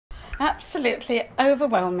Absolutely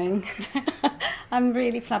overwhelming. I'm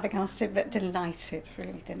really flabbergasted but delighted,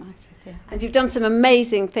 really delighted. Yeah. And you've done some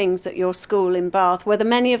amazing things at your school in Bath. Were there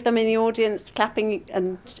many of them in the audience clapping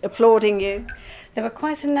and applauding you? There were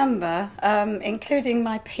quite a number, including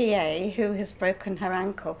my PA, who has broken her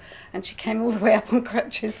ankle, and she came all the way up on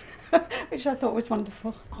crutches, which I thought was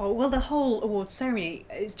wonderful. Oh, well, the whole awards ceremony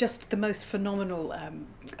is just the most phenomenal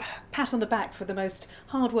pat on the back for the most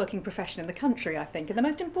hard-working profession in the country, I think, and the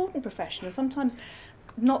most important profession, and sometimes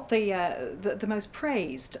not the most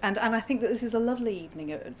praised. And I think that this is a lovely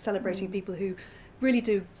evening celebrating people who really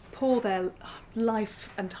do pour their life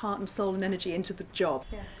and heart and soul and energy into the job.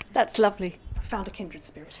 Yes. That's lovely. I found a kindred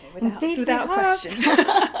spirit here, Indeed, without question.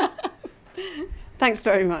 Thanks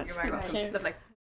very much. You're very welcome. Lovely.